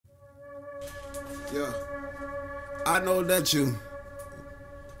Yeah, I know that you.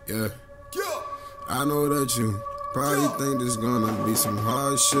 Yeah, I know that you probably think there's gonna be some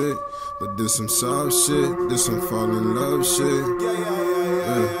hard shit, but there's some soft shit, there's some fall in love shit.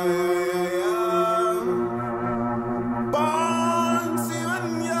 Yeah.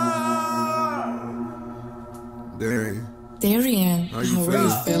 Darian, how are you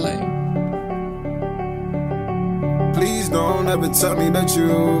feeling? Please don't ever tell me that you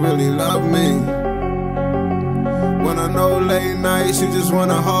really love me. When I know late nights you just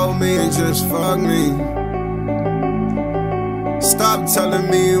wanna hold me and just fuck me. Stop telling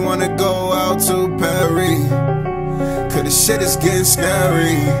me you wanna go out to Paris, cause this shit is getting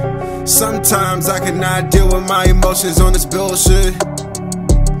scary. Sometimes I cannot deal with my emotions on this bullshit.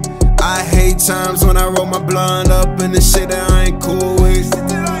 I hate times when I roll my blunt up and the shit that I ain't cool with.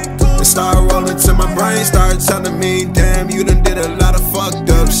 And start rolling till my brain start telling me, damn, you done did a lot of fucked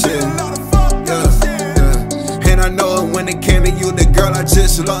up shit. Yeah. And I know it when it came to you, the girl I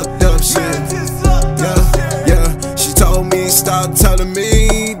just locked up shit. Yeah. She told me, stop telling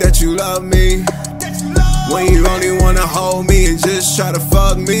me that you love me, when you only wanna hold me and just try to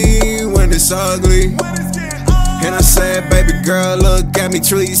fuck me when it's ugly. And I said, baby girl, look at me,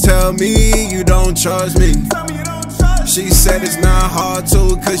 please tell me you don't trust me. She said it's not hard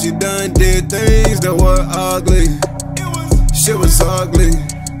to, cause you done did things that were ugly. Shit was ugly,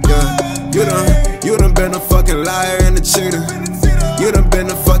 yeah. You done been a fucking liar and a cheater. You done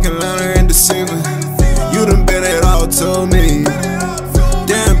been a fucking liar and deceiver. You done been it all to me.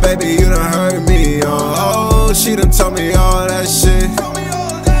 Damn baby, you done hurt me, oh. She done told me all that shit.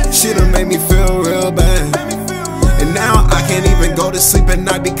 She done made me feel real bad. And now I can't even go to sleep at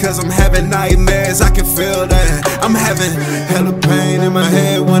night because I'm having nightmares, I can feel that. I'm having hella pain in my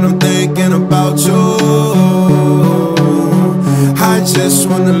head when I'm thinking about you. I just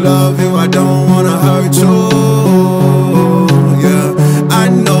wanna love you, I don't wanna hurt you. Yeah, I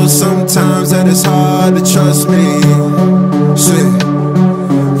know sometimes that it's hard to trust me. Shit,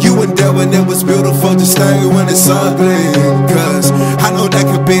 you were there when it was beautiful, just stay when it's ugly. Cause I know that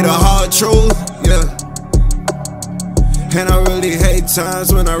could be the hard truth, yeah. And I really hate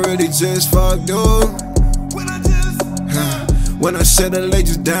times when I really just fucked you. When I should've laid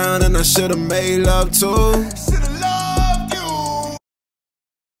you down and I should've made love too.